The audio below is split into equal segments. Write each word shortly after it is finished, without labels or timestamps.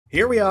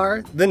Here we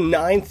are, the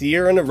 9th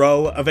year in a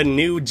row of a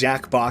new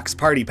Jackbox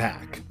Party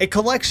Pack, a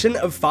collection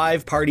of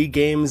 5 party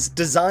games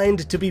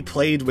designed to be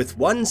played with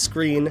one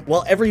screen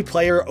while every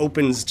player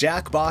opens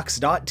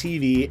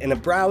Jackbox.tv in a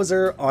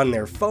browser on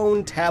their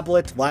phone,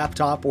 tablet,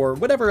 laptop, or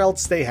whatever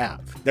else they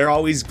have. They're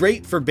always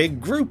great for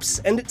big groups,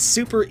 and it's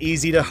super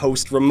easy to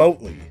host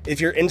remotely. If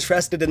you're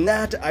interested in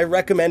that, I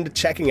recommend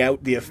checking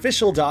out the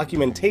official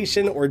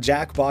documentation or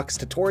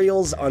Jackbox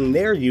tutorials on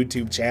their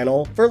YouTube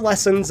channel for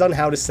lessons on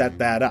how to set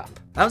that up.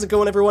 How's it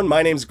going, everyone?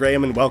 My name's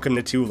Graham and welcome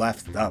to Two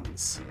Left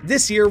Thumbs.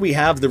 This year we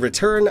have the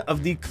return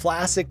of the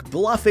classic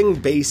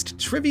bluffing-based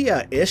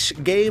trivia-ish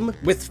game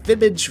with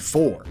Fibbage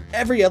 4.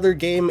 Every other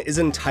game is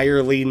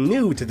entirely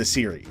new to the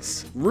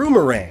series.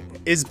 Roomerang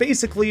is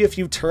basically if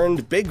you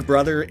turned Big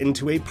Brother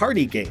into a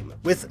party game,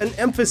 with an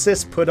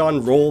emphasis put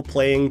on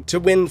role-playing to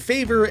win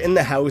favor in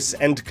the house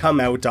and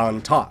come out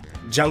on top.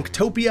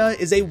 Junktopia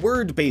is a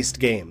word-based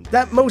game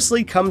that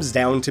mostly comes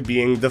down to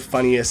being the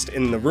funniest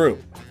in the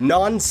room.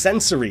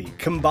 Nonsensory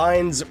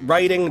combines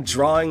writing,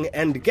 drawing,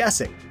 and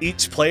guessing.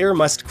 Each player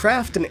must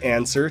craft an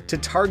answer to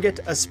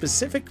target a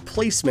specific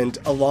placement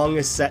along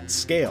a set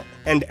scale,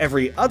 and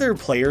every other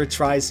player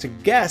tries to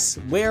guess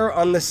where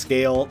on the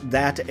scale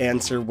that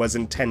answer was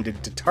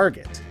intended to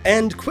target.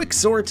 And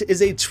Quixort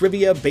is a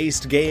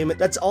trivia-based game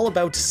that's all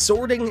about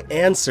sorting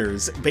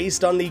answers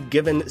based on the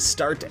given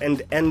start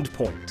and end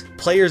point.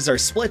 Players are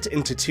split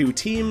into 2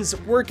 teams,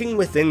 working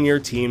within your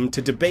team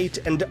to debate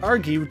and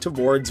argue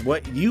towards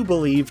what you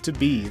believe to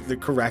be the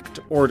correct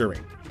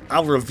ordering.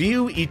 I'll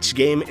review each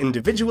game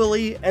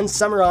individually and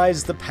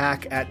summarize the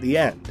pack at the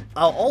end.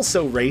 I'll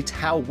also rate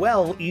how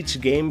well each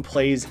game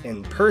plays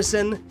in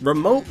person,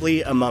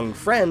 remotely among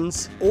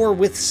friends, or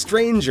with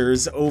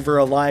strangers over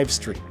a live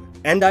stream.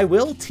 And I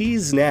will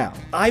tease now,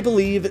 I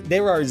believe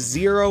there are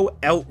 0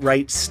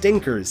 outright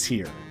stinkers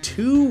here,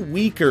 2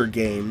 weaker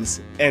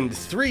games, and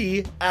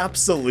 3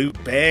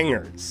 absolute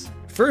bangers.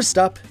 First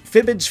up,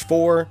 Fibbage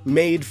 4,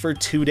 made for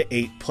 2 to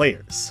 8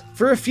 players.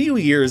 For a few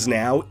years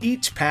now,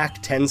 each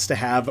pack tends to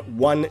have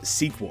one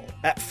sequel.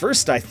 At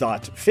first I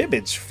thought,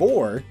 Fibbage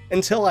 4?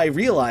 Until I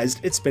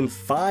realized it's been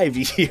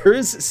 5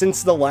 years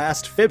since the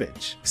last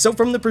Fibbage. So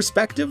from the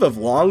perspective of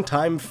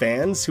longtime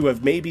fans who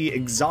have maybe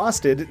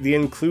exhausted the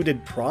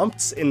included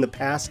prompts in the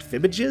past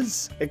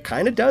Fibbages, it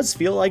kinda does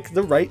feel like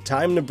the right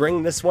time to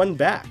bring this one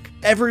back.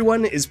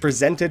 Everyone is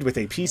presented with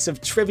a piece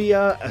of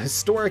trivia, a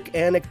historic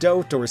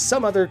anecdote, or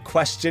some other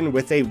question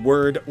with a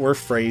word or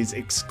phrase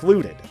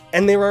excluded.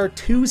 And there are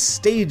 2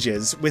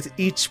 stages with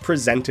each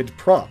presented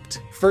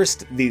prompt.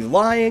 First the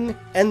lying,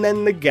 and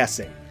then the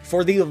guessing.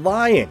 For the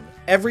lying,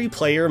 every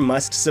player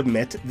must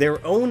submit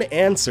their own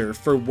answer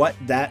for what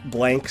that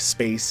blank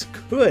space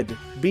could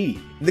be.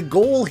 The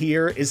goal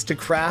here is to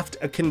craft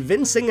a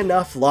convincing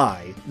enough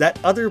lie that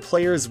other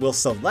players will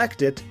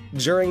select it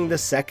during the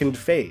second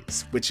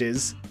phase, which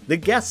is the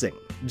guessing.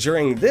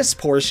 During this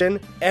portion,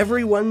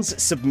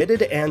 everyone's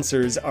submitted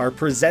answers are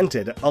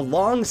presented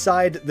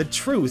alongside the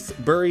truth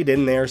buried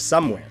in there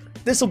somewhere.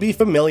 This will be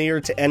familiar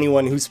to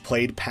anyone who's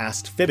played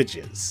past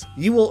Fibbages.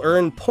 You will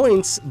earn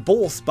points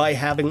both by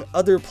having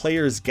other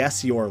players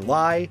guess your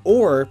lie,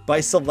 or by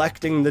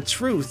selecting the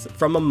truth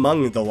from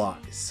among the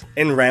lies.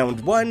 In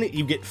round 1,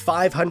 you get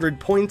 500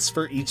 points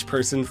for each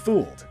person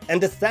fooled,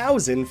 and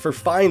 1,000 for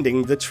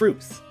finding the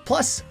truth.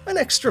 Plus, an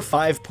extra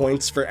 5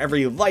 points for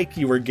every like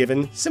you were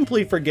given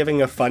simply for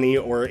giving a funny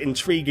or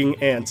intriguing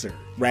answer.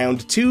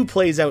 Round 2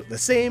 plays out the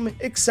same,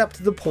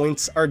 except the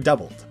points are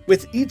doubled.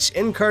 With each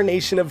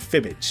incarnation of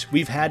Fibbage,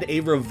 we've had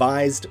a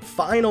revised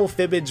final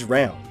Fibbage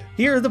round.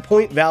 Here the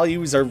point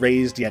values are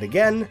raised yet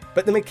again,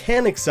 but the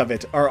mechanics of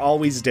it are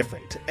always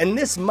different, and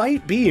this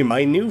might be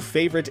my new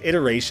favorite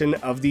iteration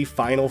of the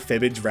final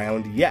Fibbage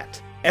round yet.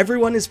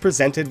 Everyone is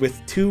presented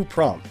with 2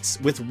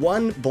 prompts, with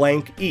 1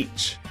 blank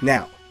each.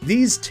 Now,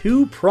 these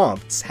 2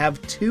 prompts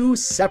have 2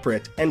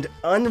 separate and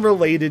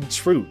unrelated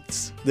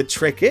truths. The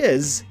trick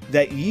is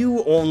that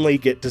you only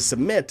get to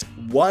submit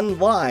 1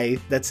 lie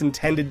that's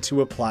intended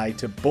to apply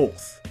to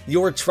both.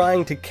 You're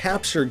trying to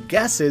capture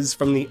guesses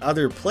from the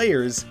other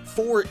players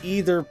for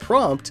either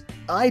prompt,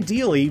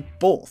 ideally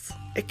both.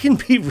 It can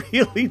be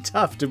really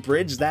tough to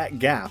bridge that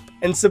gap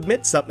and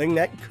submit something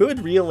that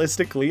could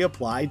realistically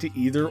apply to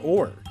either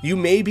or. You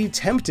may be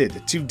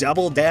tempted to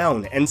double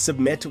down and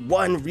submit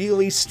one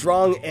really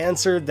strong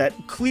answer that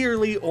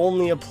clearly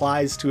only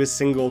applies to a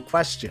single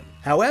question.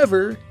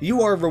 However,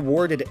 you are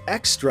rewarded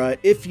extra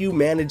if you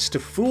manage to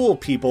fool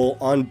people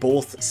on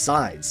both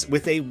sides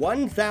with a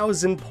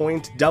 1,000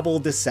 point double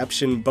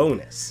deception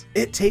bonus.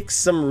 It takes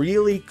some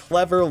really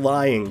clever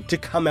lying to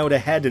come out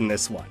ahead in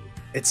this one.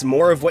 It's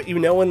more of what you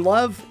know and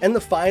love, and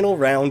the final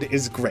round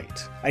is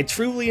great. I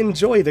truly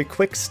enjoy the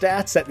quick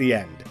stats at the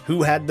end.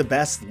 Who had the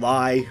best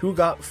lie, who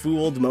got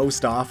fooled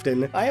most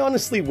often. I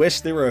honestly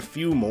wish there were a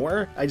few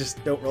more, I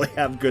just don't really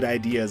have good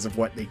ideas of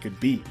what they could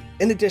be.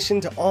 In addition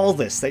to all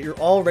this that you're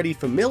already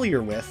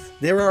familiar with,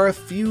 there are a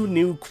few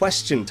new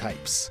question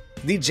types.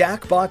 The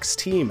Jackbox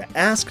team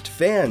asked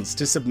fans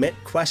to submit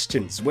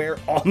questions where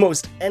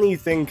almost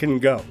anything can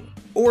go.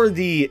 or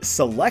the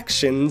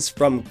selections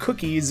from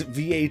Cookie's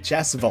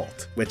VHS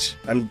vault, which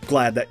I'm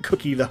glad that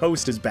Cookie the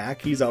host is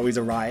back, he's always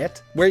a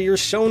riot, where you're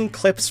shown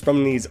clips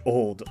from these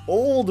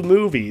old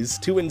movies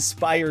to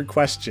inspire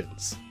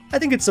questions. I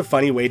think it's a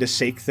funny way to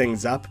shake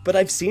things up, but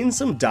I've seen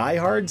some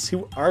diehards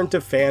who aren't a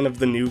fan of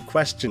the new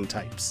question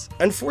types.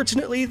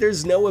 Unfortunately,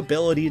 there's no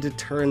ability to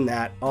turn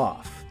that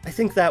off. I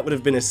think that would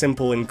have been a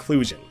simple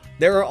inclusion.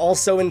 There are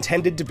also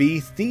intended to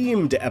be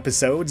themed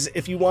episodes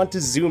if you want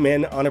to zoom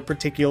in on a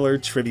particular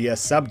trivia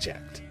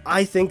subject.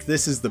 I think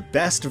this is the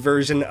best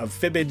version of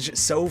Fibbage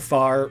so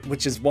far,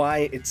 which is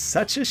why it's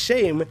such a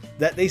shame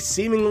that they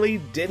seemingly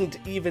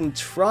didn't even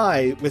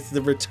try with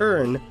the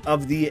return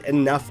of the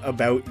Enough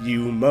About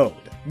You mode.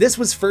 This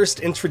was first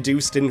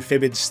introduced in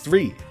Fibbage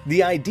 3.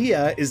 The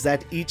idea is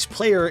that each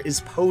player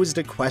is posed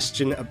a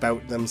question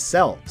about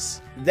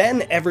themselves.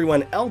 Then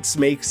everyone else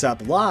makes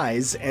up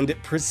lies and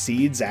it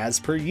proceeds as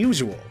per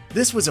usual.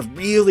 This was a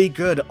really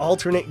good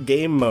alternate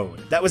game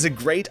mode that was a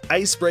great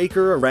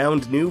icebreaker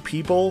around new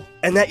people,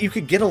 and that you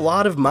could get a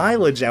lot of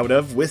mileage out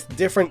of with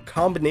different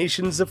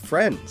combinations of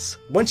friends.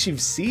 Once you've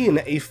seen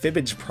a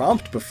Fibbage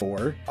prompt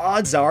before,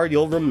 odds are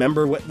you'll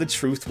remember what the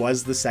truth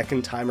was the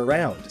second time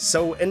around,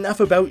 so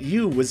Enough About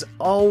You was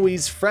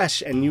always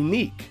fresh and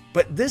unique.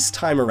 But this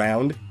time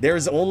around,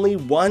 there's only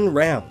one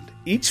round.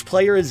 Each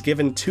player is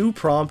given 2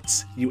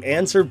 prompts, you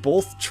answer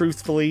both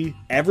truthfully,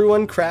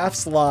 everyone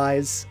crafts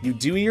lies, you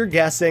do your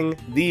guessing,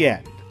 the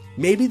end.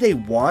 Maybe they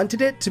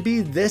wanted it to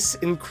be this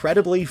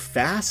incredibly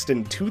fast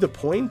and to the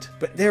point,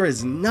 but there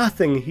is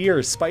nothing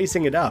here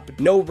spicing it up.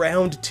 No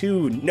round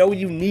 2, no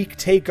unique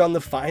take on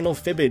the final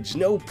Fibbage,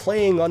 no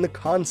playing on the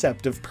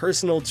concept of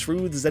personal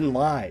truths and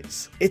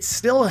lies. It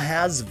still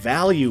has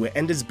value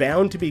and is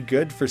bound to be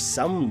good for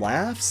some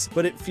laughs,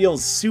 but it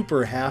feels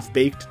super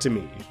half-baked to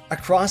me.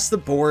 Across the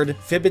board,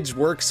 Fibbage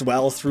works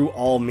well through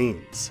all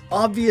means.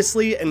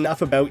 Obviously,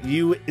 Enough About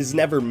You is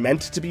never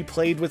meant to be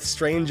played with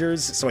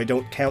strangers, so I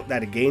don't count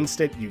that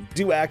against it. You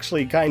do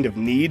actually kind of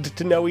need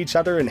to know each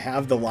other and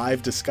have the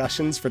live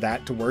discussions for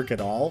that to work at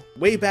all.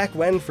 Way back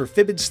when, for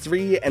Fibbage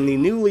 3 and the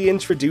newly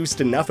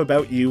introduced Enough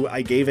About You,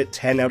 I gave it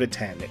 10 out of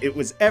 10. It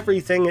was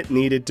everything it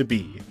needed to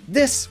be.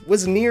 This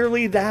was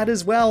nearly that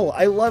as well.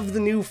 I love the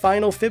new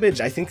final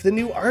Fibbage. I think the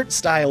new art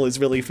style is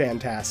really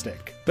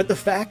fantastic. But the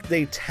fact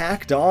they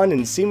tacked on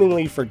and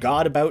seemingly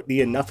forgot about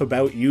the Enough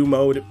About You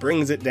mode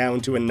brings it down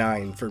to a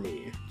 9 for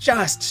me.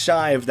 Just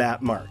shy of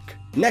that mark.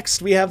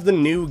 Next, we have the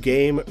new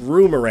game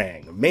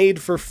Roomerang,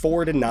 made for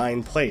 4 to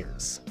 9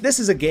 players. This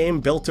is a game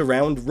built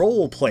around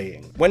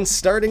role-playing. When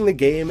starting the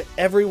game,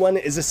 everyone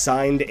is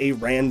assigned a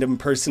random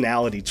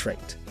personality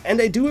trait.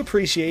 And I do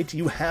appreciate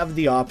you have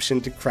the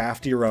option to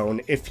craft your own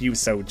if you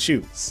so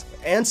choose,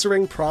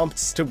 answering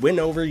prompts to win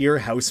over your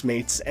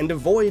housemates and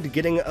avoid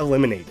getting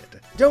eliminated.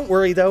 Don't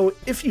worry though,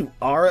 if you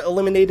are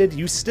eliminated,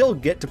 you still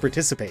get to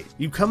participate.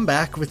 You come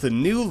back with a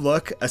new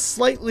look, a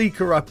slightly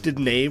corrupted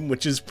name,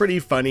 which is pretty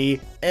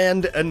funny,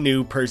 and a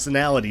new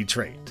personality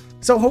trait.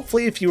 So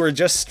hopefully if you are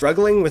just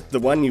struggling with the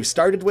one you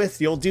started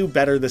with, you'll do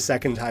better the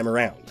second time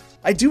around.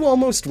 I do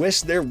almost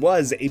wish there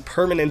was a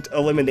permanent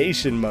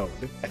elimination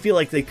mode. I feel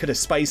like they could have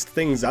spiced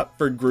things up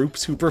for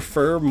groups who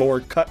prefer more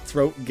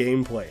cutthroat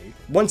gameplay.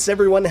 Once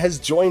everyone has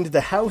joined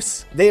the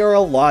house, they are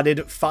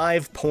allotted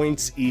 5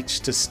 points each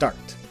to start.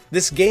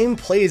 This game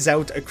plays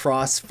out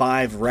across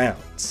 5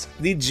 rounds.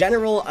 The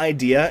general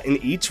idea in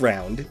each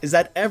round is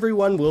that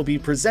everyone will be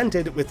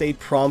presented with a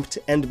prompt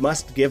and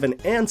must give an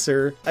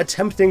answer,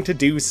 attempting to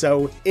do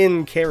so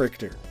in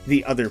character.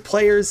 The other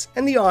players,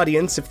 and the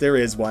audience if there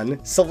is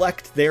one,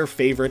 select their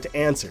favorite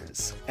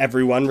answers.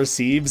 Everyone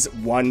receives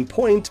 1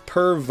 point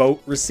per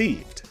vote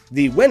received.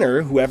 The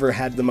winner, whoever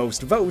had the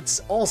most votes,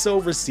 also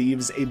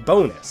receives a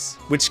bonus,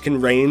 which can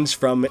range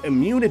from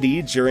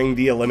immunity during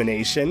the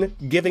elimination,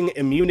 giving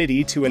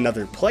immunity to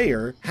another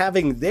player,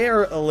 having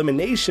their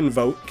elimination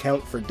vote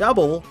count for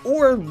double,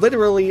 or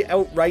literally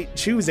outright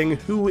choosing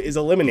who is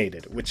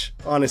eliminated, which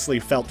honestly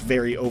felt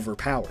very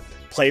overpowered.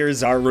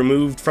 Players are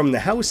removed from the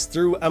house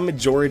through a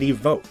majority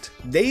vote.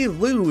 They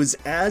lose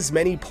as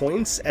many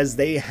points as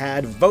they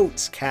had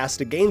votes cast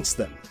against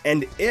them.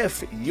 And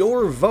if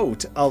your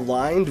vote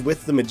aligned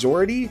with the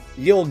majority,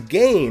 you'll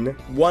gain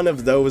one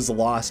of those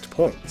lost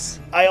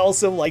points. I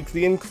also like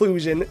the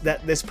inclusion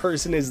that this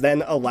person is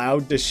then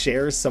allowed to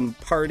share some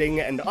parting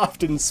and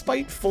often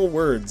spiteful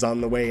words on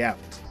the way out.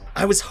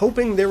 I was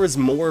hoping there was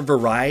more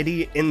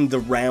variety in the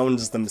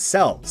rounds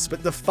themselves,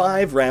 but the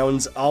 5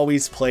 rounds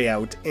always play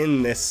out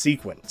in this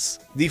sequence.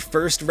 The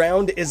first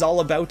round is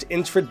all about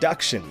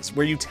introductions,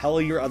 where you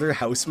tell your other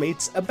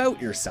housemates about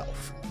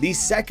yourself. The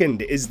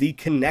second is the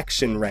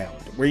connection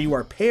round, where you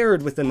are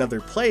paired with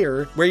another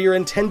player, where you're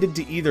intended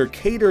to either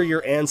cater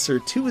your answer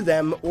to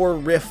them or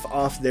riff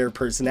off their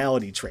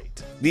personality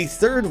trait. The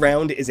third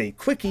round is a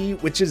quickie,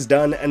 which is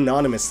done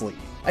anonymously.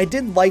 I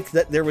did like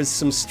that there was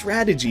some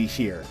strategy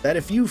here, that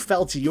if you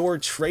felt your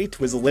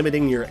trait was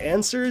limiting your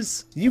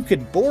answers, you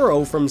could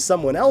borrow from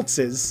someone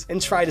else's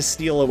and try to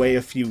steal away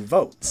a few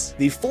votes.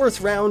 The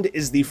fourth round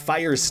is the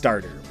fire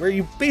starter, where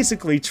you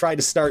basically try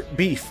to start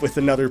beef with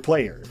another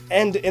player.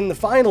 And in the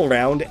final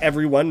round,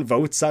 everyone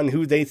votes on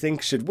who they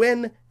think should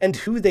win and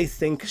who they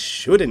think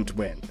shouldn't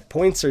win.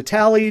 Points are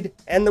tallied,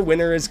 and the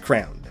winner is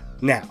crowned.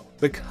 Now,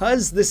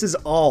 because this is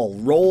all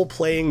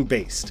role-playing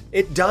based,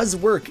 it does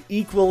work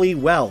equally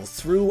well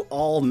through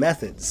all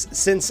methods,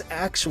 since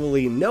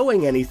actually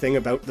knowing anything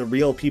about the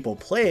real people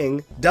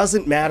playing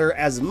doesn't matter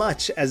as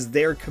much as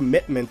their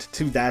commitment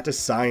to that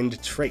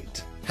assigned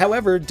trait.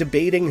 However,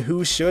 debating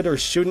who should or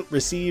shouldn't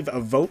receive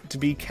a vote to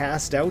be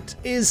cast out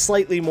is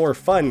slightly more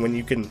fun when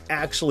you can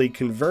actually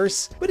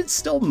converse, but it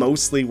still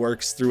mostly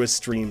works through a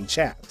stream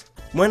chat.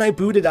 When I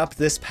booted up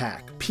this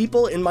pack,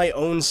 people in my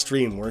own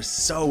stream were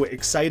so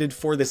excited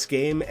for this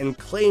game and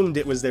claimed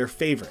it was their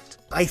favorite.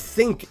 I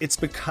think it's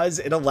because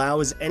it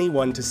allows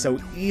anyone to so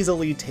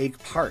easily take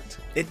part.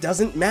 It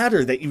doesn't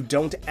matter that you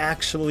don't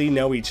actually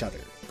know each other,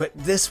 but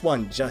this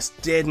one just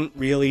didn't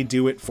really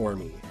do it for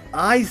me.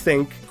 I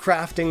think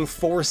crafting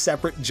 4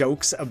 separate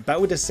jokes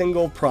about a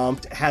single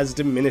prompt has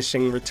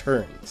diminishing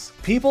returns.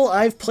 People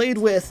I've played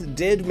with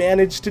did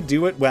manage to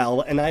do it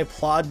well, and I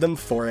applaud them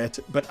for it,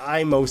 but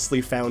I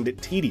mostly found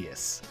it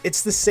tedious.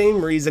 It's the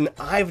same reason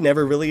I've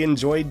never really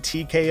enjoyed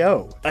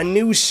TKO. A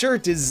new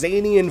shirt is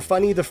zany and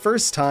funny the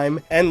first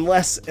time, and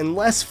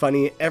less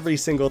funny every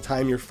single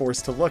time you're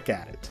forced to look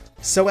at it.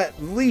 So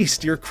at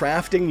least you're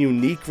crafting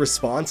unique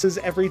responses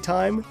every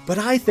time, but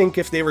I think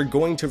if they were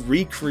going to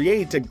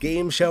recreate a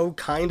game show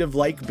kind of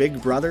like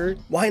Big Brother,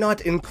 why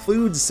not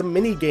include some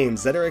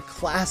mini-games that are a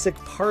classic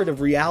part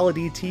of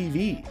reality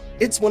TV?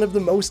 It's one of the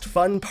most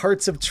fun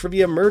parts of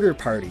Trivia Murder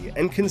Party,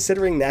 and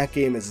considering that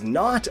game is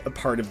not a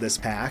part of this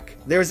pack,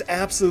 there's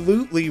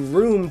absolutely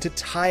room to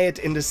tie it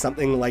into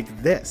something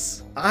like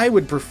this. I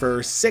would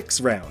prefer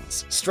 6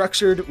 rounds,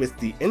 structured with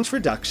the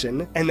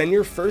introduction, and then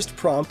your first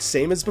prompt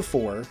same as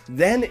before,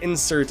 then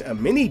insert a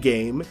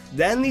mini-game,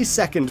 then the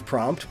second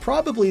prompt,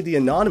 probably the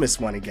anonymous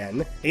one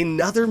again,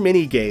 another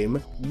mini-game,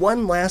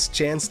 one last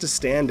chance to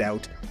stand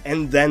out,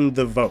 and then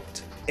the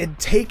vote. It'd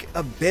take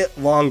a bit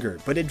longer,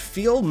 but it'd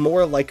feel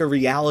more like a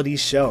reality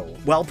show,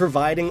 while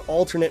providing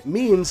alternate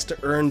means to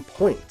earn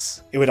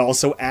points. It would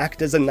also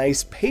act as a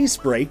nice pace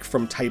break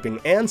from typing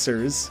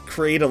answers,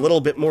 create a little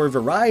bit more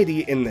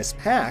variety in this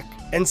pack,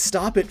 and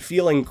stop it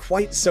feeling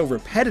quite so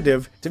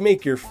repetitive to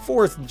make your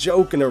 4th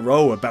joke in a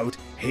row about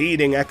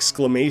hating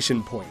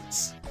exclamation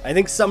points. I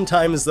think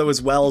sometimes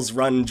those wells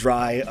run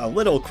dry a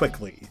little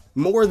quickly.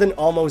 More than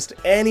almost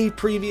any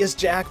previous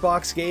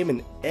Jackbox game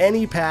in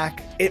any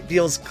pack, it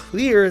feels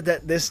clear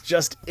that this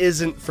just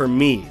isn't for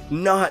me,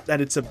 not that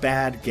it's a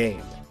bad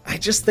game. I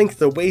just think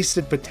the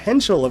wasted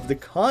potential of the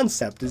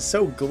concept is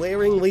so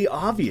glaringly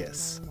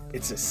obvious.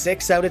 It's a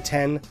 6 out of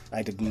 10,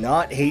 I did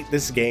not hate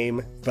this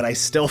game, but I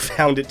still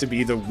found it to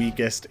be the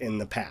weakest in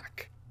the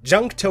pack.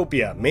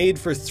 Junktopia, made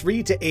for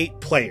 3 to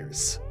 8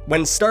 players.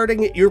 When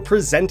starting, you're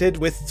presented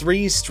with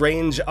 3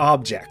 strange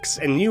objects,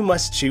 and you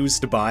must choose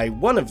to buy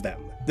one of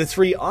them. The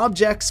 3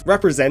 objects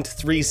represent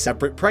 3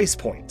 separate price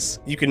points.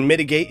 You can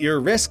mitigate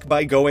your risk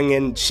by going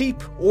in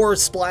cheap, or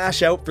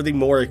splash out for the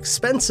more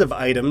expensive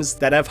items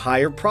that have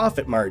higher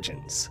profit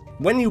margins.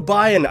 When you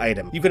buy an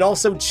item, you can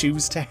also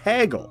choose to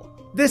haggle.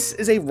 This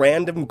is a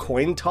random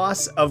coin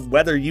toss of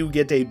whether you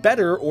get a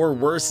better or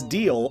worse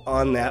deal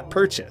on that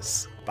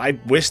purchase. I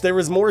wish there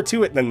was more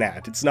to it than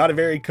that. It's not a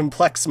very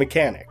complex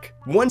mechanic.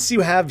 Once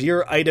you have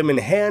your item in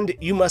hand,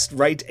 you must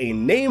write a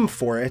name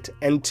for it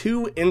and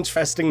 2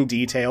 interesting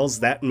details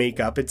that make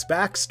up its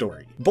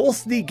backstory.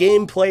 Both the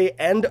gameplay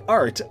and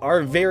art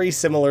are very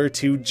similar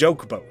to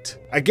Jokeboat,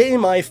 a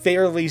game I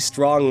fairly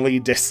strongly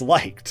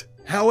disliked.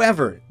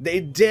 However, they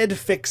did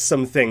fix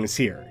some things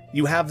here.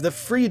 You have the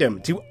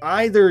freedom to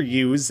either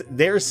use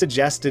their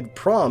suggested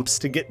prompts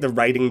to get the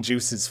writing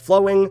juices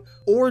flowing,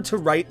 or to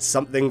write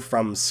something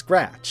from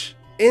scratch.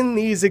 In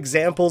these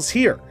examples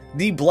here,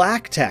 the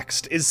black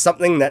text is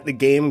something that the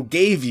game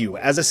gave you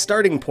as a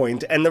starting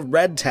point, and the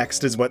red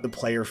text is what the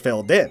player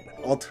filled in.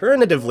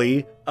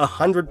 Alternatively,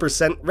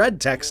 100%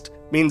 red text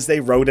means they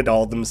wrote it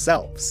all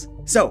themselves.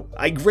 So,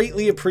 I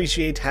greatly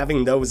appreciate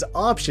having those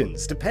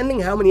options,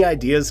 depending how many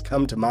ideas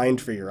come to mind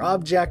for your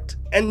object,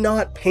 and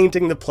not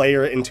painting the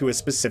player into a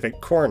specific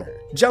corner.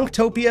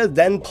 Junktopia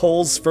then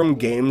pulls from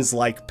games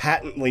like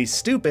Patently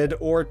Stupid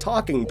or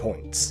Talking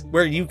Points,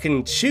 where you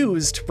can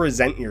choose to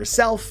present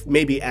yourself,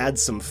 maybe add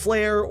some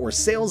flair or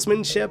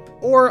salesmanship,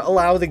 or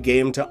allow the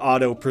game to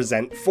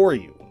auto-present for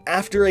you.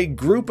 After a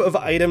group of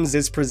items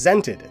is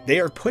presented,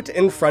 they are put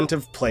in front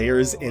of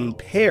players in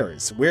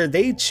pairs, where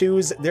they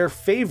choose their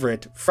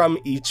favorite from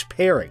each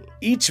pairing.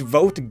 Each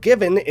vote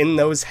given in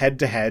those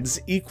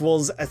head-to-heads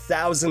equals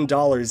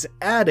 $1,000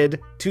 added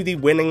to the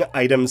winning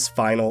item's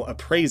final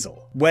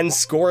appraisal. When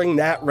scoring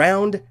that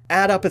round,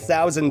 add up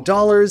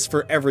 $1,000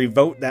 for every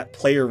vote that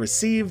player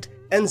received,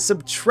 and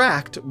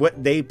subtract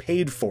what they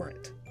paid for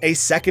it. A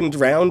second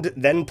round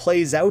then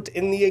plays out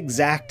in the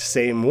exact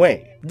same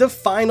way. The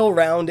final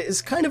round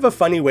is kind of a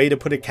funny way to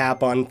put a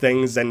cap on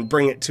things and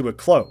bring it to a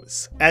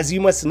close, as you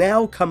must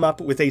now come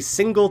up with a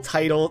single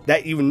title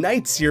that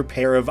unites your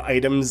pair of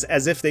items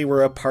as if they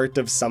were a part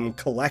of some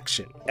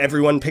collection.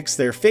 Everyone picks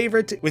their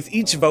favorite, with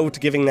each vote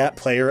giving that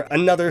player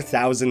another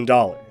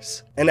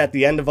 $1,000. And at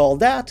the end of all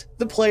that,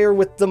 the player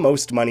with the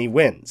most money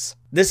wins.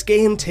 This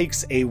game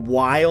takes a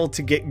while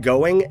to get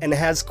going and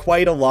has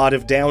quite a lot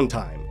of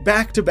downtime.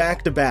 Back to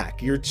back to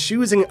back, you're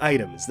choosing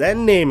items,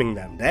 then naming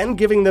them, then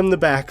giving them the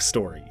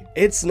backstory.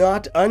 It's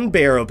not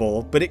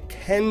unbearable, but it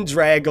can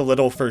drag a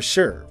little for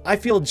sure. I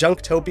feel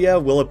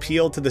Junktopia will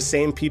appeal to the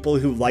same people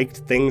who liked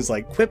things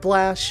like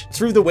Quiplash,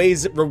 through the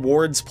ways it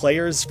rewards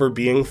players for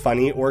being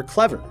funny or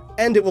clever.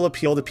 And it will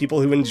appeal to people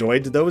who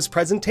enjoyed those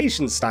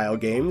presentation-style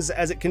games,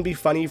 as it can be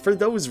funny for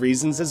those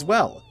reasons as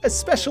well,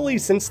 especially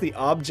since the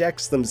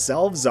objects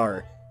themselves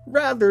are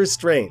rather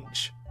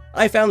strange.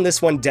 I found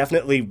this one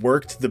definitely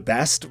worked the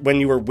best when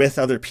you were with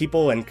other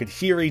people and could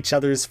hear each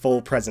other's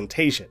full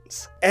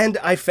presentations. And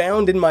I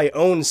found in my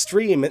own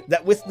stream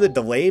that with the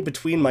delay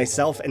between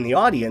myself and the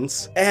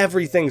audience,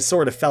 everything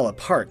sort of fell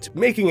apart,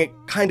 making it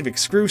kind of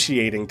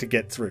excruciating to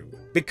get through.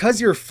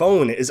 Because your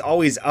phone is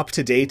always up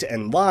to date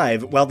and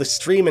live, while the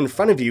stream in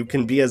front of you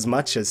can be as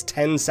much as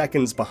 10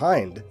 seconds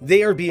behind,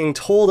 they are being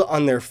told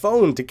on their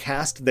phone to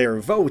cast their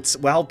votes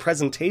while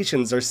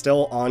presentations are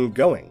still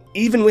ongoing.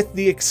 Even with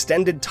the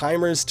extended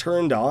timers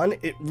turned on,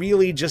 it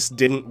really just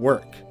didn't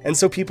work, and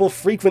so people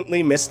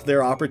frequently missed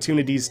their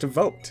opportunities to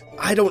vote.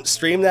 I don't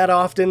stream that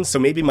often, so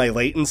maybe my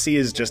latency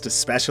is just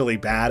especially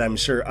bad. I'm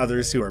sure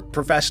others who are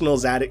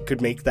professionals at it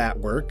could make that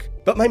work.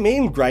 But my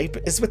main gripe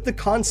is with the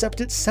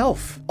concept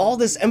itself. All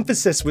this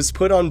emphasis was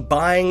put on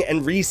buying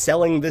and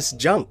reselling this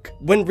junk,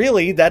 when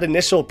really that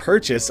initial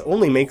purchase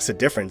only makes a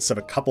difference of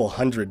a couple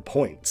hundred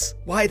points.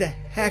 Why the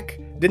heck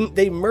didn't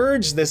they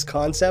merge this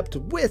concept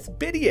with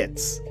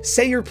Bidiots?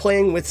 Say you're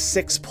playing with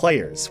 6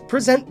 players,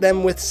 present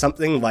them with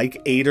something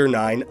like 8 or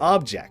 9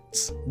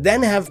 objects.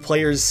 Then have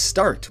players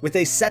start with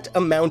a set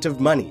amount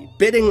of money,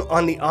 bidding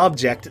on the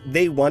object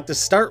they want to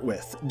start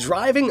with,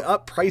 driving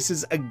up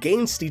prices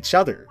against each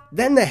other.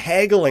 Then the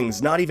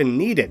haggling's not even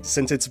needed,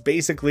 since it's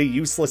basically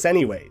useless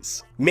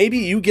anyways. Maybe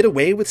you get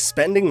away with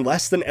spending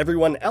less than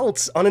everyone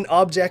else on an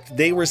object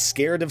they were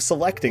scared of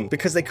selecting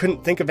because they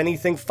couldn't think of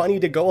anything funny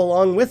to go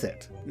along with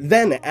it.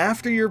 Then,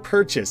 after your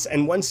purchase,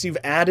 and once you've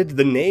added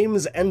the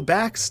names and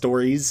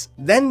backstories,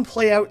 then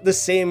play out the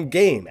same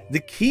game. The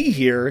key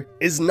here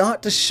is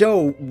not to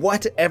show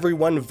what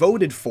everyone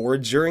voted for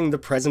during the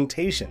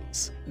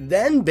presentations.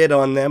 Then bid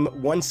on them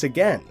once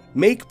again.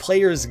 Make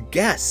players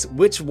guess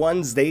which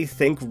ones they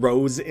think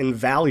rose in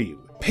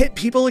value. Pit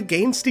people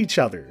against each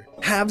other.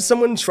 Have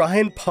someone try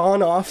and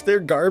pawn off their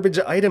garbage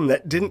item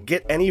that didn't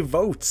get any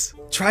votes.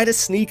 Try to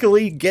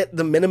sneakily get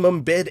the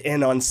minimum bid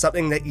in on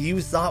something that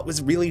you thought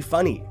was really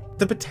funny.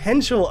 The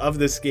potential of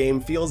this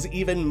game feels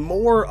even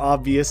more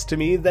obvious to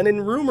me than in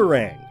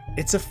Roomerang.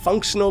 It's a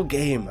functional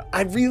game.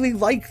 I really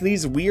like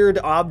these weird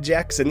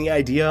objects and the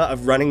idea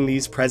of running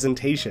these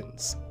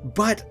presentations.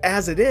 But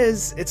as it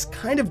is, it's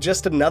kind of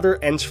just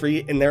another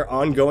entry in their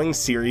ongoing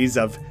series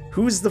of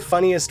Who's the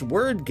Funniest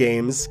Word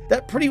games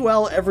that pretty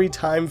well every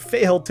time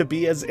fail to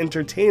be as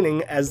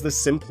entertaining as the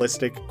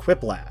simplistic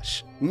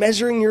Quiplash.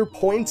 Measuring your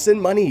points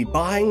and money,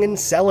 buying and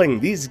selling,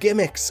 these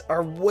gimmicks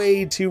are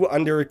way too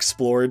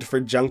underexplored for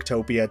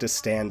Junktopia to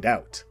stand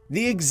out.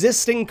 The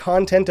existing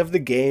content of the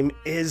game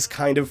is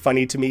kind of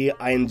funny to me.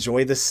 I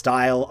enjoy the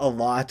style a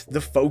lot.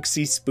 The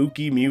folksy,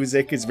 spooky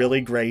music is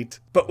really great.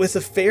 But with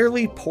a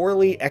fairly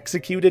poorly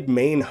executed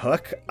main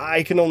hook,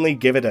 I can only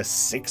give it a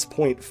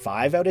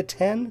 6.5 out of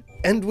 10.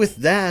 And with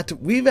that,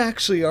 we've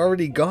actually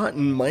already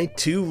gotten my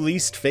 2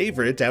 least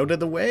favorite out of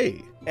the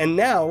way. And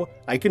now,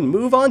 I can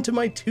move on to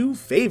my 2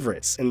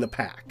 favorites in the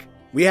pack.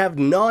 We have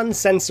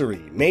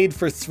Nonsensory, made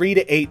for 3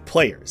 to 8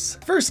 players.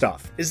 First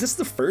off, is this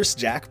the first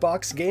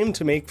Jackbox game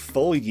to make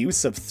full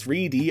use of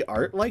 3D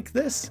art like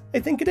this? I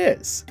think it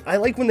is. I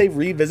like when they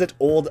revisit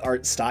old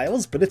art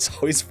styles, but it's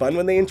always fun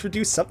when they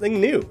introduce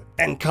something new.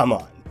 And come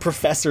on,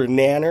 Professor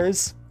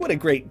Nanners, what a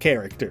great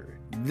character.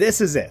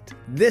 This is it.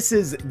 This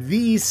is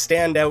the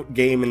standout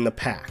game in the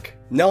pack.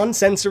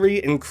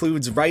 Nonsensory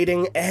includes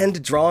writing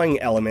and drawing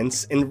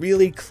elements in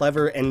really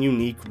clever and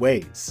unique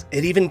ways.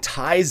 It even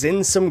ties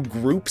in some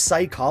group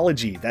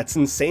psychology that's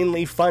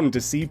insanely fun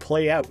to see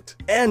play out.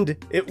 And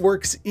it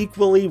works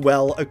equally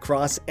well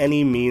across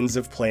any means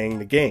of playing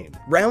the game.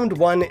 Round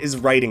 1 is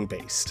writing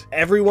based.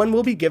 Everyone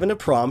will be given a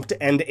prompt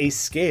and a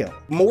scale.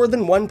 More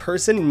than one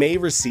person may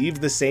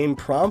receive the same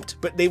prompt,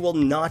 but they will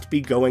not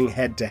be going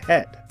head to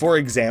head. For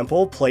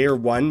example, player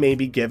 1 may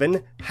be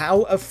given,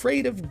 "How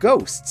afraid of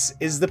ghosts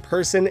is the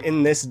person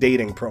in this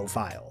dating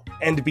profile?"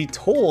 and be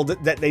told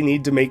that they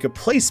need to make a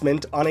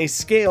placement on a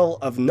scale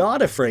of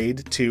not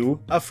afraid to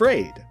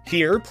afraid.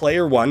 Here,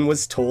 player 1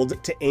 was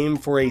told to aim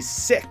for a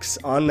 6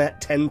 on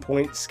that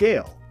 10-point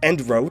scale,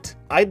 and wrote,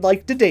 "I'd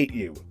like to date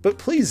you, but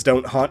please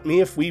don't haunt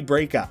me if we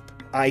break up."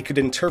 I could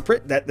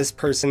interpret that this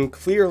person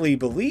clearly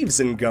believes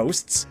in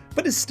ghosts,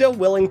 but is still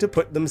willing to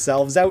put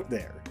themselves out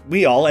there.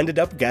 We all ended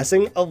up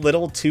guessing a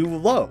little too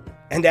low.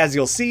 And as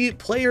you'll see,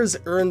 players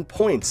earn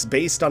points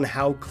based on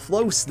how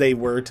close they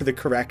were to the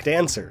correct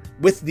answer,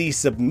 with the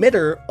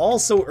submitter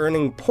also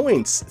earning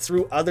points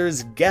through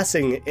others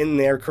guessing in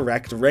their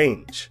correct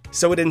range.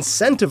 So it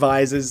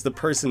incentivizes the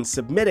person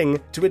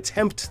submitting to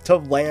attempt to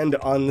land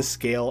on the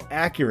scale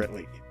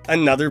accurately.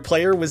 Another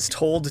player was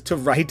told to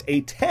write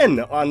a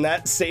 10 on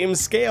that same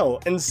scale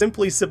and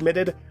simply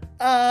submitted,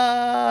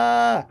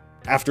 "Ah."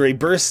 After a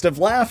burst of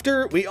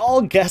laughter, we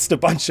all guessed a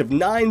bunch of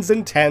 9s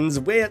and 10s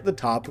way at the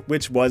top,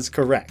 which was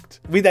correct.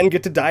 We then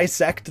get to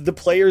dissect the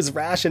player's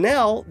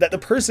rationale that the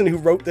person who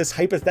wrote this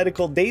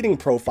hypothetical dating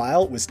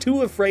profile was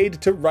too afraid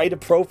to write a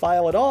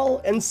profile at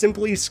all and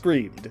simply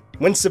screamed.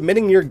 When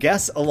submitting your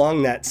guess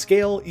along that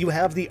scale, you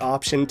have the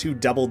option to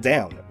double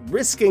down,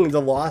 risking the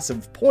loss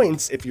of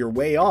points if you're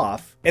way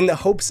off, in the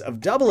hopes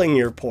of doubling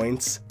your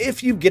points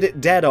if you get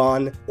it dead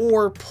on,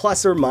 or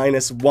plus or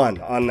minus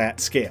 1 on that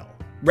scale.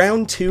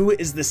 Round 2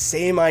 is the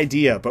same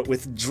idea, but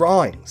with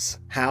drawings.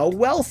 How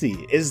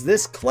wealthy is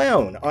this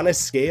clown on a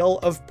scale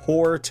of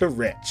poor to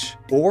rich?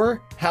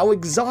 Or how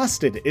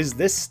exhausted is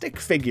this stick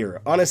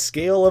figure on a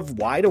scale of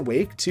wide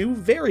awake to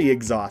very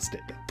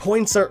exhausted?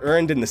 Points are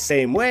earned in the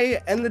same way,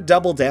 and the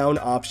double down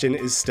option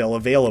is still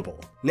available.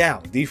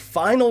 Now, the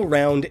final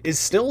round is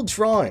still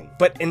drawing,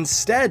 but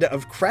instead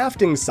of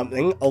crafting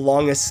something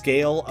along a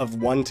scale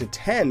of 1 to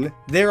 10,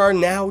 there are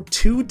now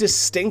 2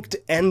 distinct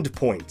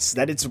endpoints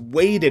that it's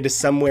weighted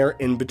somewhere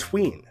in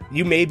between.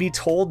 You may be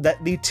told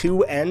that the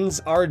 2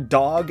 ends are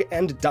dog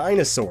and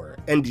dinosaur,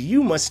 and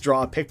you must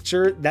draw a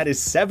picture that is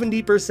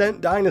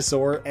 70%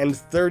 dinosaur and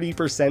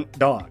 30%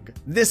 dog.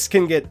 This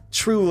can get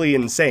truly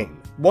insane.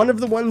 One of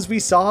the ones we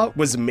saw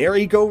was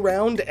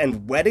merry-go-round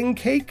and wedding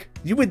cake.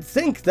 You would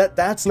think that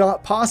that's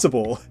not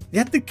possible,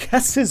 yet the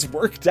guesses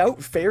worked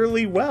out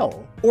fairly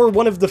well. Or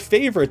one of the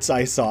favorites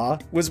I saw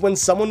was when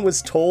someone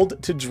was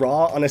told to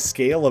draw on a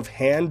scale of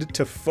hand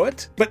to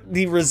foot, but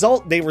the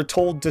result they were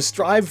told to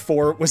strive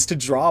for was to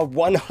draw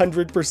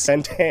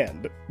 100%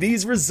 hand.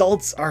 These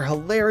results are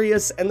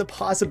hilarious and the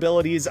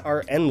possibilities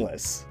are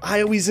endless.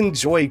 I always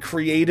enjoy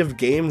creative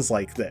games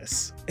like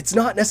this. It's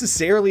not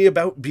necessarily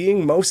about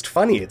being most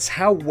funny, it's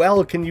how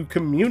well can you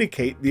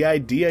communicate the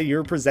idea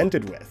you're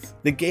presented with.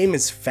 The game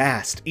is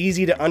fast,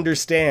 easy to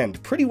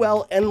understand, pretty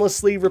well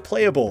endlessly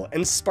replayable,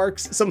 and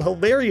sparks some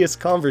hilarious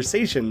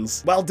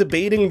conversations while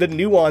debating the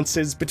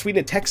nuances between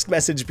a text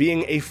message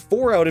being a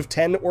 4 out of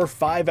 10 or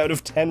 5 out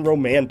of 10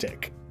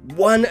 romantic.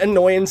 One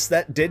annoyance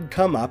that did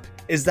come up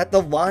is that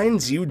the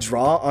lines you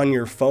draw on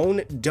your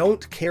phone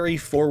don't carry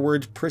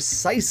forward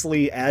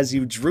precisely as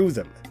you drew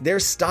them. They're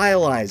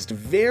stylized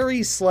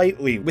very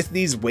slightly with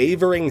these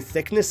wavering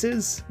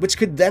thicknesses, which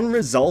could then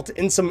result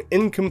in some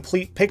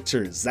incomplete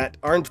pictures that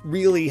aren't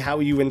really how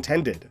you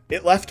intended.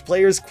 It left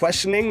players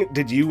questioning,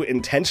 did you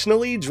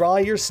intentionally draw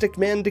your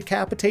stickman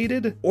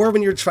decapitated? Or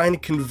when you're trying to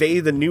convey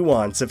the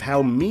nuance of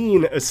how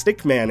mean a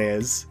stickman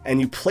is, and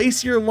you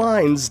place your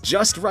lines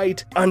just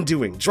right,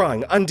 undoing,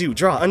 drawing, undo,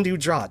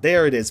 draw,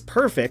 there it is,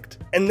 perfect,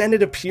 and then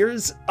it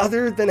appears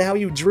other than how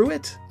you drew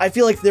it? I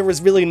feel like there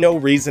was really no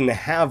reason to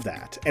have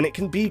that, and it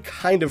can be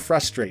kind of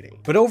frustrating.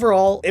 But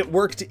overall, it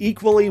worked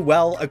equally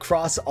well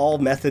across all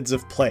methods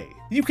of play.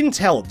 You can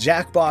tell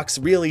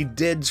Jackbox really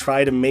did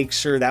try to make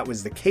sure that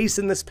was the case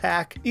in this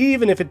pack,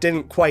 even if it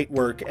didn't quite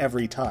work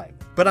every time.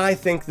 But I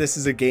think this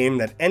is a game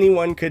that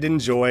anyone could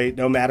enjoy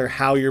no matter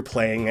how you're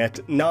playing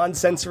it.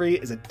 Nonsensory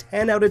is a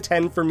 10 out of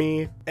 10 for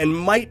me, and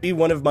might be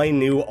one of my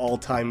new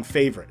all-time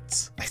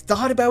favorites. I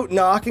thought about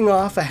knocking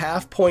off a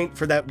half point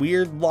for that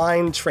weird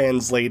line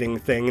translating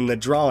thing in the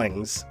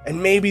drawings,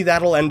 and maybe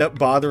that'll end up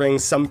bothering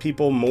some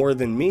people more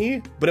than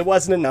me, but it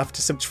wasn't enough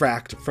to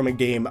subtract from a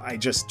game I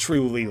just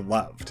truly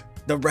loved.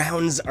 The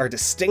rounds are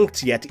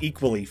distinct yet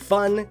equally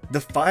fun, the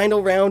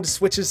final round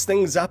switches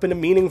things up in a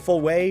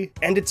meaningful way,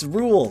 and its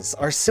rules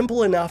are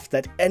simple enough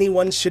that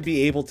anyone should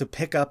be able to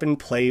pick up and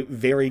play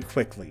very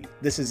quickly.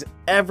 This is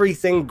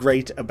everything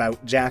great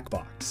about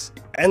Jackbox.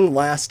 And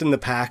last in the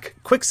pack,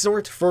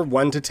 Quixort for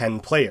 1 to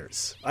 10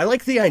 players. I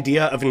like the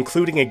idea of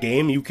including a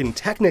game you can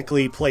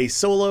technically play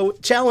solo,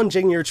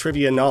 challenging your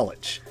trivia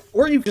knowledge.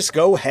 Or you just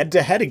go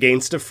head-to-head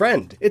against a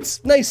friend.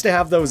 It's nice to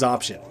have those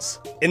options.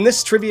 In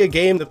this trivia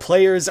game, the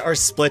players are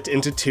split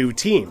into 2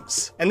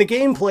 teams, and the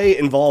gameplay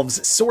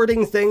involves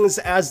sorting things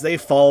as they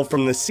fall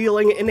from the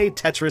ceiling in a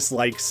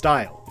Tetris-like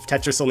style. If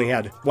Tetris only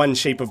had one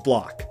shape of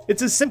block.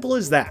 It's as simple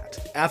as that.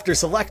 After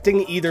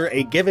selecting either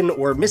a given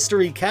or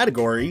mystery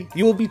category,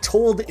 you will be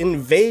told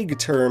in vague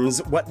terms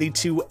what the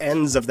 2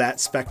 ends of that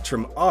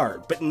spectrum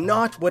are, but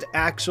not what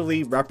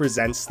actually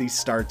represents the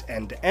start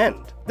and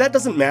end. That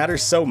doesn't matter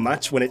so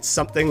much when it's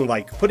something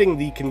like putting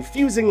the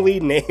confusingly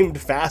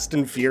named Fast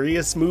and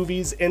Furious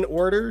movies in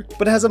order,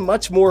 but has a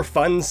much more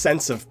fun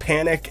sense of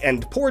panic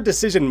and poor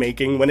decision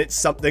making when it's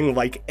something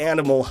like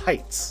Animal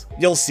Heights.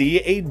 You'll see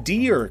a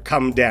deer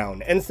come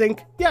down and and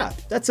think, yeah,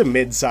 that's a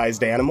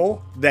mid-sized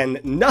animal, then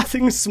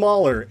nothing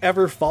smaller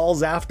ever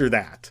falls after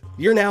that.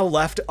 You're now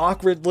left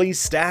awkwardly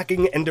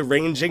stacking and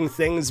arranging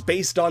things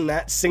based on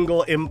that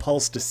single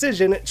impulse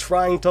decision,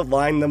 trying to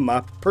line them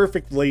up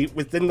perfectly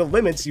within the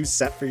limits you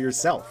set for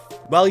yourself.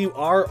 While you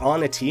are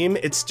on a team,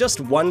 it's just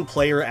one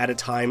player at a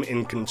time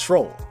in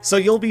control, so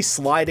you'll be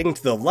sliding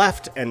to the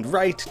left and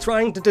right,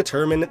 trying to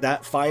determine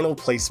that final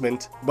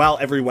placement, while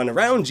everyone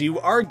around you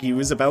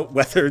argues about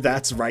whether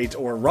that's right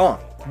or wrong.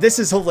 This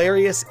is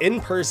hilarious in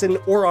person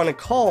or on a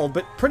call,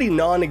 but pretty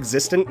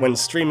non-existent when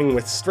streaming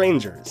with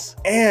strangers.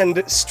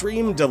 And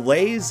stream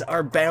delays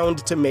are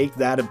bound to make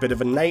that a bit of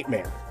a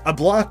nightmare. A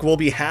block will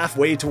be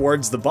halfway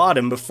towards the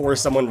bottom before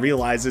someone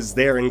realizes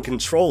they're in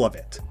control of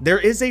it. There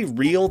is a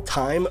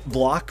real-time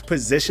block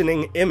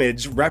positioning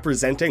image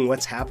representing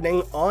what's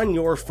happening on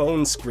your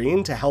phone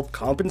screen to help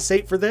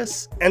compensate for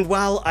this, and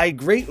while I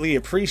greatly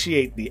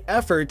appreciate the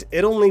effort,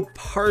 it only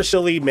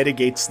partially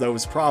mitigates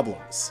those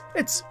problems.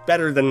 It's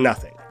better than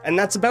nothing. And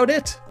that's about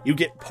it. You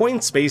get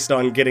points based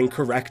on getting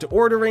correct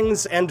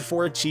orderings and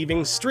for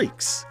achieving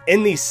streaks.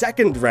 In the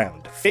second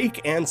round,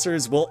 fake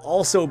answers will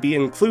also be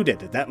included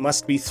that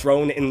must be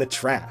thrown in the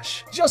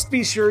trash. Just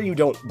be sure you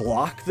don't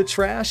block the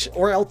trash,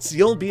 or else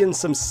you'll be in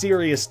some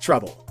serious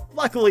trouble.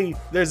 Luckily,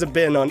 there's a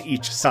bin on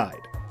each side.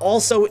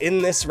 Also in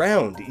this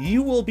round,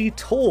 you will be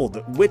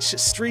told which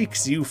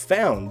streaks you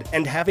found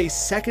and have a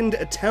second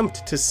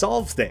attempt to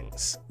solve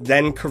things,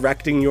 then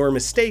correcting your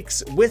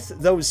mistakes with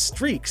those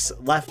streaks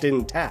left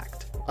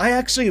intact. I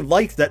actually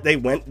like that they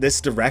went this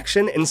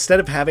direction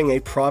instead of having a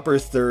proper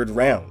third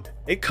round.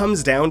 It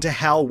comes down to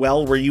how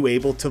well were you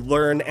able to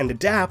learn and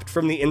adapt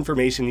from the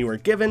information you were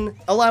given,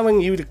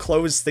 allowing you to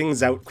close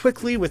things out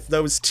quickly with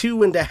those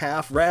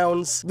 2.5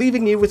 rounds,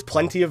 leaving you with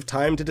plenty of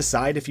time to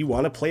decide if you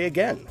want to play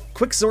again.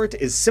 Quixort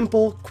is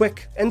simple,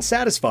 quick, and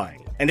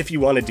satisfying. And if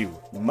you want to do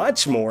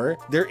much more,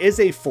 there is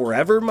a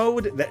forever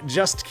mode that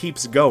just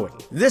keeps going.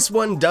 This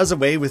one does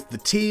away with the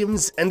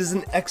teams and is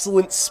an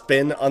excellent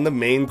spin on the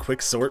main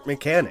Quixort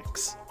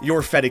mechanics.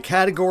 You're fed a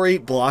category,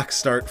 blocks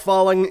start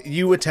falling,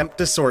 you attempt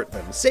to sort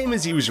them, same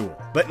as usual.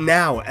 But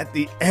now, at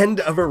the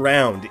end of a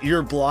round,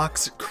 your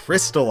blocks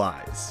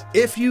crystallize.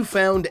 If you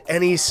found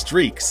any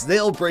streaks,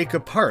 they'll break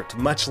apart,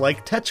 much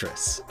like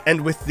Tetris. And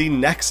with the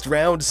next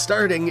round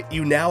starting,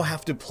 you now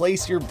have to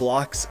place your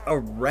blocks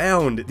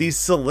around these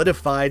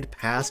solidified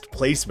past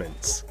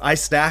placements. I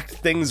stacked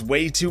things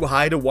way too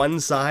high to one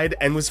side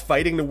and was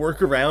fighting to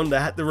work around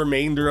that the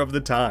remainder of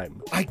the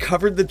time. I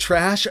covered the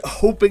trash,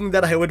 hoping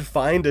that I would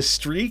find a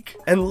streak,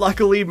 and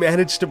luckily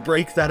managed to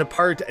break that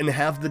apart and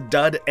have the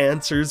dud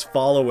answers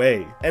fall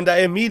away. And I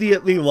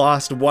immediately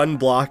lost one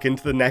block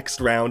into the next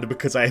round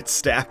because I had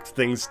stacked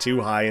things too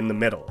high in the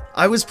middle.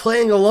 I was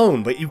playing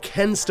alone, but you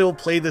can still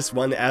play this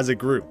one as a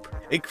group.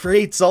 It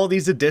creates all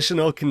these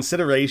additional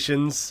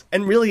considerations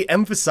and really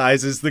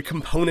emphasizes the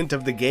component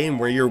of the game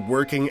where you're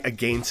working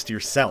against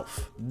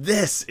yourself.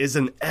 This is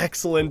an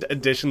excellent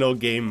additional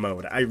game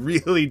mode. I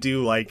really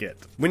do like it.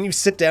 When you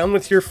sit down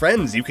with your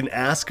friends, you can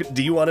ask,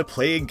 do you want to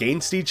play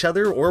against each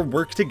other or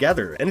work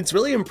together? And it's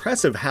really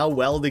impressive how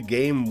well the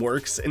game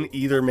works in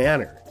either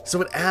manner. So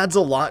it adds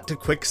a lot to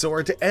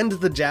Quixort and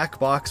the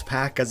Jackbox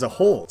pack as a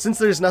whole, since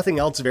there's nothing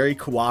else very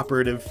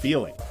cooperative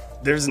feeling.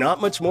 There's not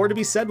much more to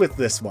be said with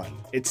this one.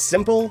 It's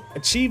simple,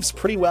 achieves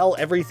pretty well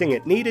everything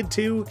it needed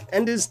to,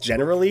 and is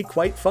generally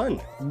quite fun.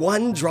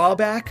 One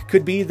drawback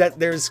could be that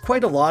there's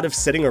quite a lot of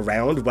sitting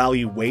around while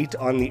you wait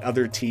on the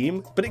other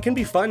team, but it can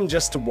be fun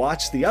just to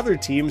watch the other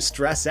team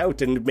stress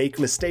out and make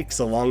mistakes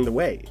along the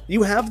way.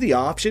 You have the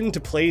option to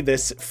play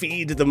this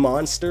feed the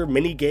monster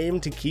minigame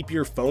to keep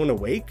your phone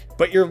awake,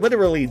 but you're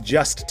literally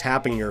just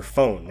tapping your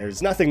phone.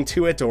 There's nothing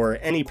to it or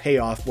any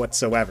payoff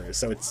whatsoever,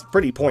 so it's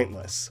pretty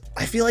pointless.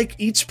 I feel like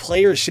each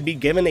player should be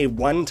given a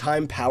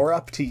one-time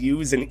power-up to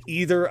use in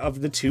either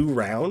of the 2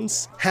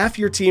 rounds. Half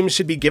your team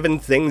should be given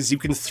things you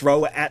can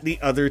throw at the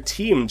other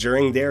team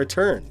during their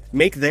turn.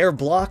 Make their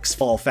blocks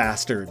fall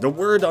faster. The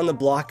word on the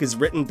block is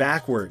written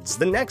backwards.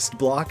 The next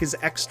block is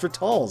extra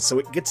tall, so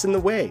it gets in the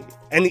way.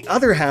 And the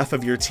other half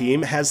of your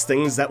team has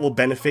things that will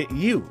benefit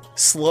you.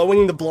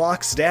 Slowing the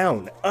blocks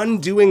down,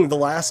 undoing the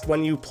last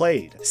one you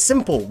played.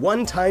 Simple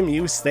one-time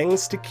use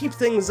things to keep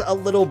things a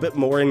little bit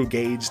more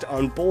engaged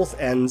on both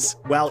ends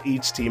while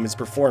each team is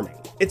performing.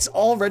 It's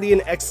already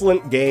an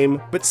excellent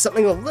game, but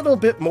something a little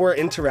bit more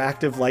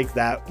interactive like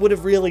that would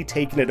have really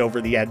taken it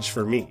over the edge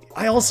for me.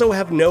 I also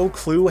have no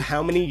clue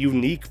how many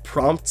unique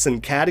prompts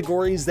and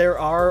categories there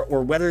are,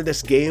 or whether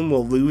this game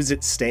will lose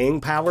its staying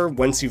power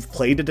once you've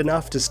played it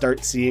enough to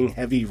start seeing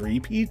heavy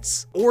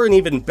repeats. Or an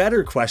even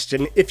better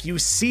question, if you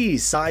see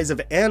size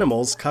of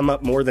animals come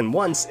up more than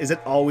once, is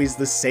it always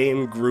the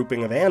same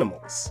grouping of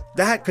animals?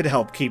 That could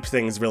help keep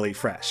things really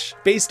fresh.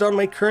 Based on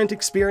my current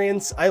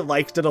experience, I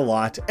liked it a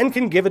lot and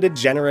can give it a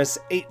generous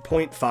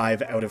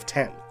 8.5 out of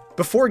 10.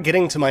 Before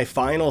getting to my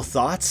final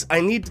thoughts, I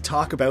need to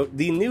talk about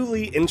the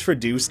newly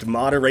introduced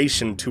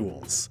moderation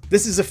tools.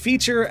 This is a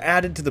feature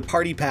added to the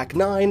Party Pack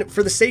 9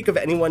 for the sake of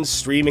anyone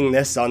streaming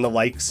this on the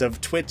likes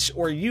of Twitch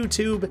or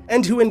YouTube,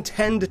 and who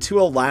intend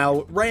to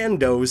allow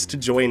randos to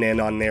join in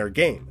on their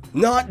game.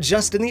 Not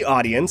just in the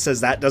audience,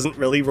 as that doesn't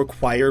really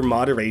require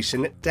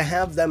moderation to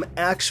have them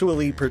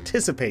actually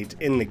participate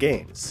in the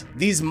games.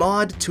 These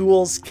mod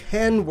tools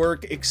can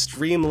work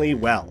extremely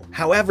well.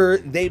 However,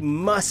 they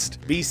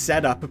must be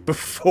set up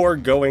before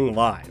going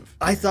live.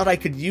 I thought I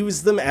could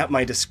use them at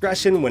my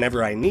discretion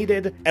whenever I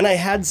needed, and I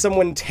had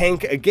someone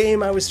tank a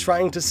game I was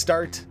trying to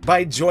start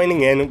by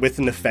joining in with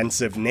an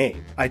offensive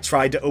name. I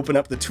tried to open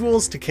up the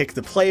tools to kick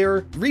the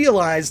player,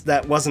 realized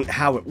that wasn't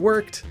how it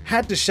worked,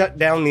 had to shut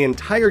down the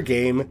entire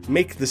game,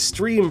 make the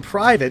stream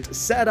private,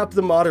 set up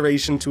the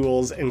moderation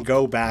tools, and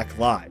go back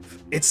live.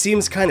 It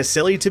seems kinda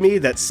silly to me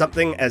that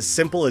something as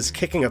simple as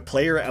kicking a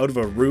player out of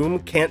a room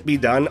can't be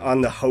done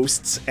on the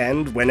host's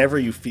end whenever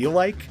you feel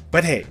like.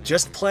 But hey,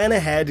 just plan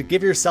ahead,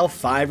 give yourself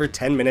 5 or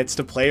 10 minutes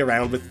to play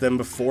around with them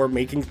before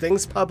making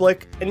things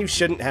public, and you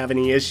shouldn't have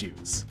any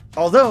issues.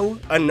 Although,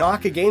 a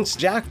knock against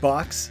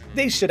Jackbox,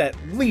 they should at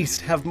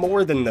least have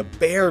more than the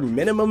bare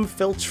minimum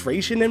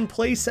filtration in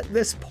place at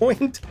this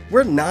point.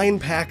 We're 9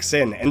 packs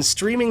in, and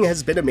streaming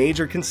has been a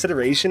major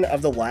consideration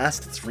of the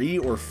last 3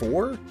 or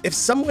 4. If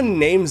someone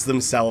names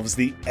themselves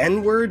the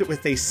N-word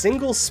with a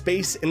single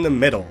space in the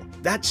middle,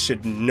 that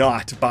should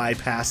not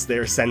bypass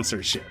their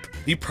censorship.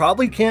 You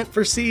probably can't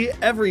foresee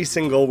every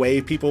single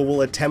way people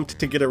will attempt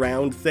to get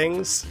around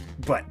things,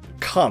 but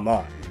come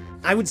on.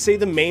 I would say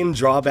the main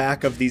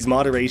drawback of these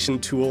moderation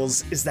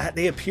tools is that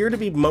they appear to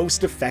be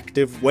most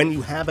effective when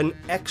you have an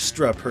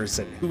extra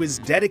person who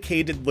is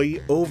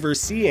dedicatedly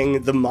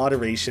overseeing the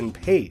moderation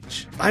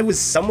page. I was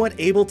somewhat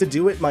able to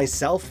do it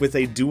myself with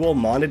a dual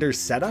monitor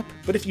setup,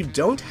 but if you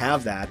don't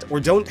have that, or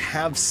don't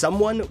have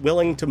someone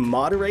willing to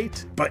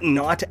moderate but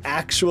not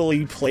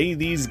actually play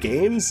these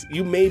games,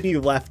 you may be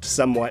left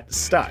somewhat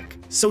stuck.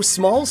 So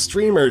small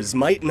streamers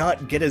might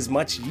not get as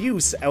much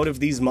use out of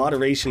these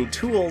moderation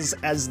tools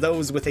as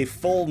those with a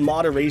full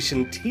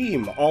moderation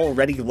team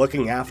already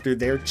looking after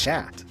their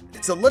chat.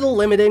 It's a little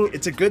limiting,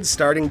 it's a good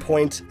starting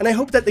point, and I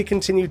hope that they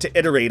continue to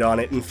iterate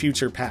on it in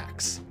future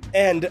packs.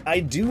 And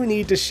I do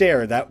need to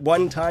share that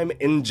one time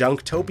in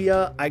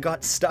Junktopia, I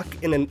got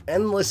stuck in an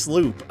endless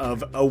loop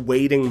of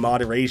awaiting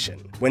moderation.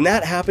 When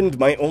that happened,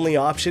 my only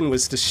option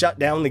was to shut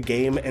down the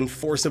game and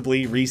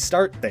forcibly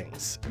restart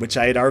things, which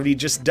I had already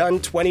just done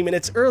 20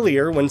 minutes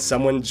earlier when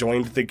someone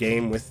joined the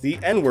game with the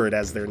N-word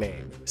as their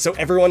name. So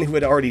everyone who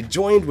had already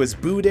joined was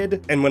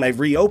booted, and when I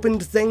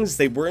reopened things,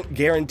 they weren't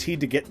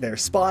guaranteed to get their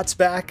spots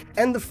back,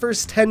 and the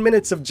first 10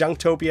 minutes of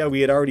Junktopia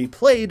we had already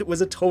played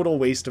was a total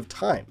waste of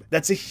time.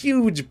 That's a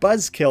huge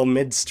buzzkill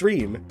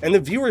mid-stream, and the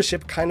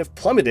viewership kind of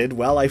plummeted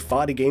while I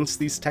fought against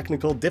these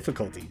technical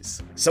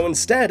difficulties. So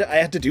instead, I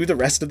had to do the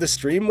rest of the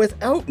stream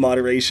without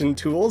moderation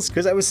tools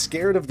because I was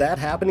scared of that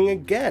happening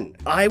again.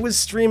 I was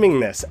streaming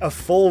this a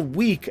full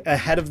week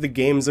ahead of the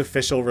game's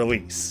official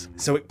release,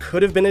 so it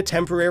could have been a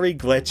temporary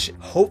glitch.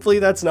 Hopefully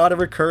that's not a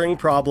recurring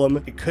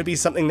problem. It could be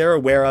something they're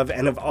aware of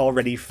and have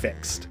already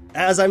fixed.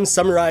 As I'm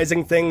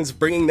summarizing things,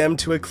 bringing them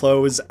to a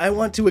close, I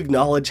want to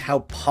acknowledge how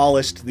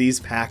polished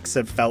these packs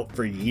have felt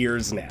for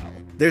years now.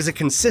 There's a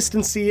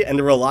consistency and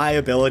a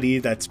reliability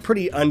that's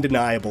pretty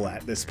undeniable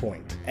at this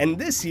point. And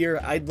this year,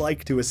 I'd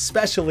like to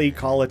especially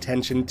call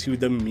attention to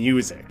the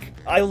music.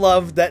 I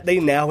love that they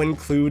now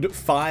include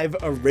 5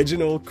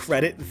 original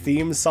credit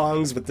theme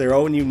songs with their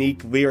own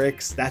unique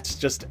lyrics. That's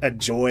just a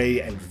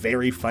joy and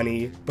very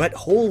funny. But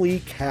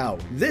holy cow,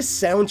 this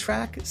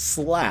soundtrack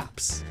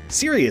slaps.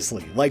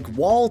 Seriously, like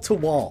wall to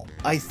wall.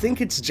 I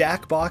think it's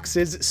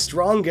Jackbox's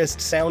strongest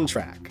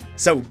soundtrack.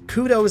 So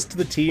kudos to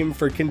the team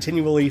for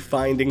continually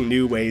finding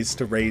new ways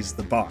to raise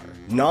the bar.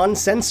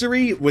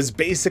 Nonsensory was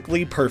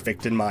basically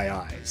perfect in my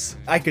eyes.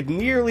 I could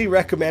nearly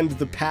recommend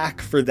the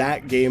pack for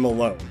that game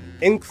alone.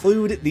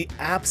 Include the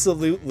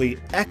absolutely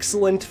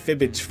excellent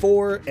Fibbage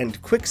 4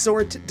 and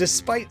Quixort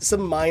despite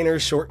some minor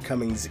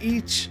shortcomings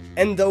each,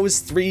 and those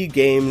 3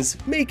 games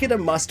make it a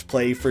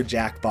must-play for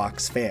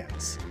Jackbox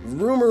fans.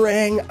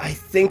 Roomerang, I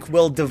think,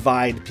 will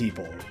divide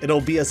people.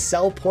 It'll be a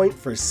sell point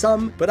for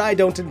some, but I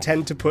don't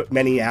intend to put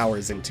many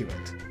hours into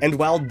it. And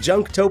while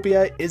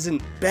Junktopia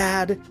isn't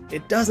bad,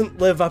 it doesn't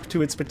live up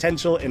to its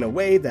potential in a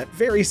way that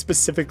very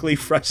specifically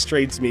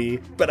frustrates me,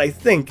 but I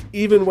think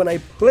even when I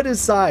put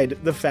aside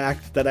the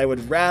fact that I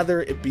would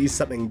rather it be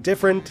something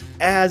different,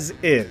 as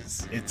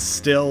is, it's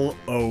still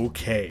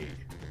okay.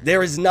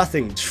 There is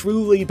nothing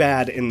truly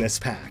bad in this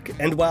pack,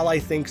 and while I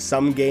think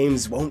some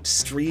games won't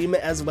stream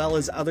as well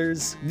as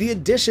others, the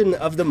addition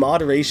of the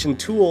moderation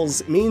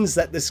tools means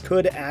that this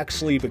could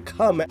actually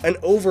become an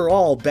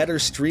overall better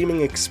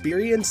streaming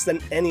experience than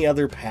any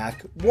other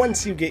pack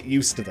once you get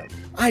used to them.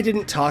 I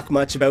didn't talk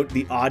much about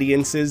the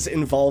audience's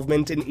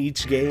involvement in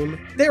each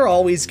game. They're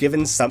always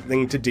given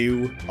something to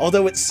do,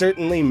 although it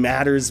certainly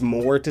matters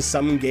more to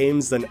some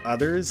games than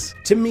others.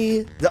 To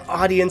me, the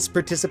audience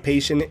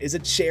participation is a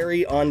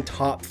cherry on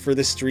top up for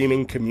the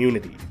streaming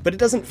community, but it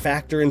doesn't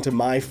factor into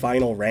my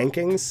final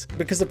rankings,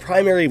 because the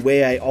primary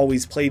way I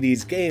always play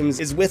these games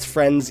is with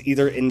friends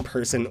either in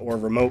person or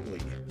remotely.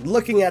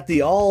 Looking at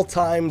the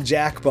all-time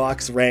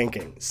Jackbox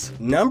rankings,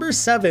 number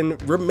 7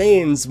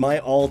 remains my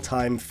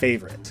all-time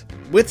favorite,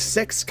 with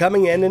 6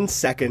 coming in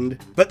second,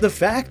 but the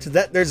fact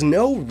that there's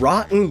no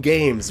rotten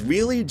games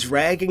really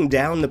dragging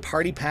down the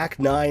Party Pack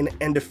 9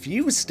 and a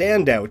few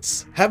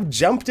standouts have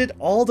jumped it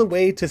all the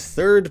way to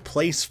 3rd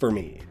place for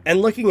me.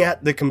 And looking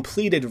at the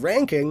completed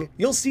ranking,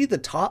 you'll see the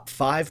top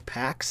 5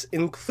 packs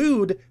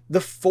include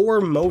the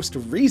 4 most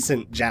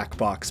recent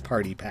Jackbox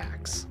Party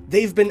Packs.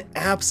 They've been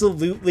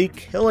absolutely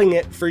killing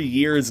it for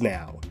years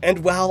now. And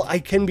while I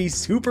can be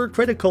super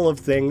critical of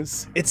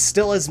things, it's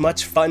still as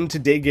much fun to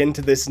dig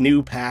into this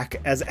new pack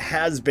as it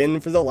has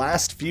been for the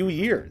last few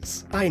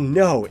years. I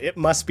know it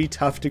must be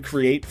tough to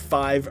create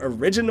 5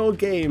 original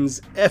games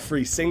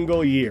every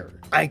single year.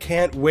 I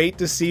can't wait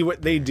to see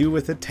what they do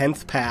with the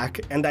 10th pack,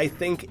 and I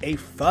think a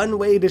fun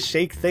way to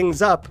shake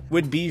things up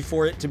would be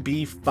for it to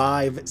be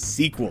 5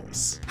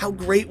 sequels. How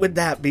great would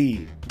that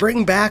be?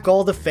 Bring back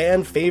all the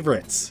fan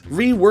favorites,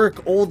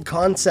 rework old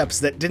concepts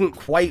that didn't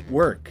quite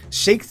work,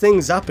 shake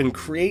things up and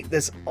create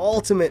this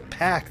ultimate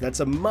pack that's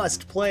a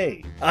must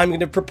play. I'm going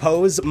to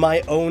propose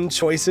my own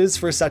choices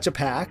for such a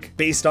pack,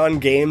 based on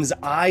games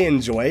I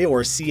enjoy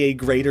or see a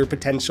greater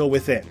potential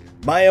within.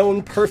 My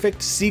own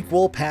perfect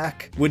sequel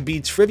pack would be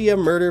Trivia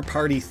Murder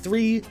Party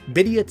 3,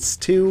 Bidiots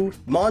 2,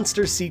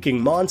 Monster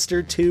Seeking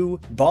Monster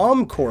 2,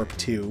 Bomb Corp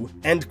 2,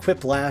 and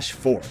Quiplash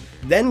 4.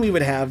 Then we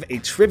would have a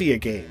trivia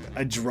game,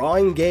 a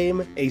drawing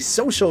game, a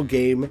social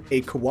game,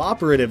 a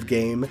cooperative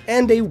game,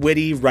 and a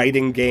witty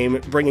writing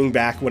game, bringing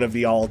back one of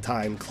the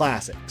all-time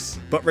classics.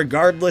 But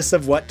regardless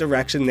of what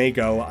direction they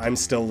go, I'm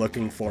still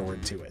looking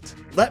forward to it.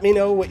 Let me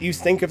know what you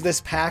think of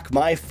this pack,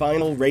 my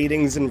final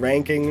ratings and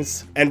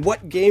rankings, and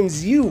what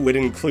games you would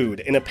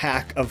include in a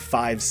pack of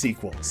 5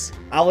 sequels.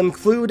 I'll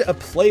include a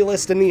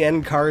playlist in the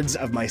end cards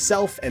of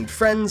myself and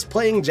friends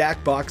playing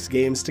Jackbox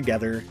games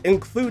together,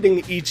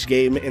 including each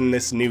game in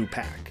this new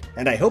pack.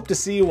 And I hope to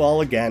see you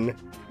all again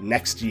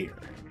next year.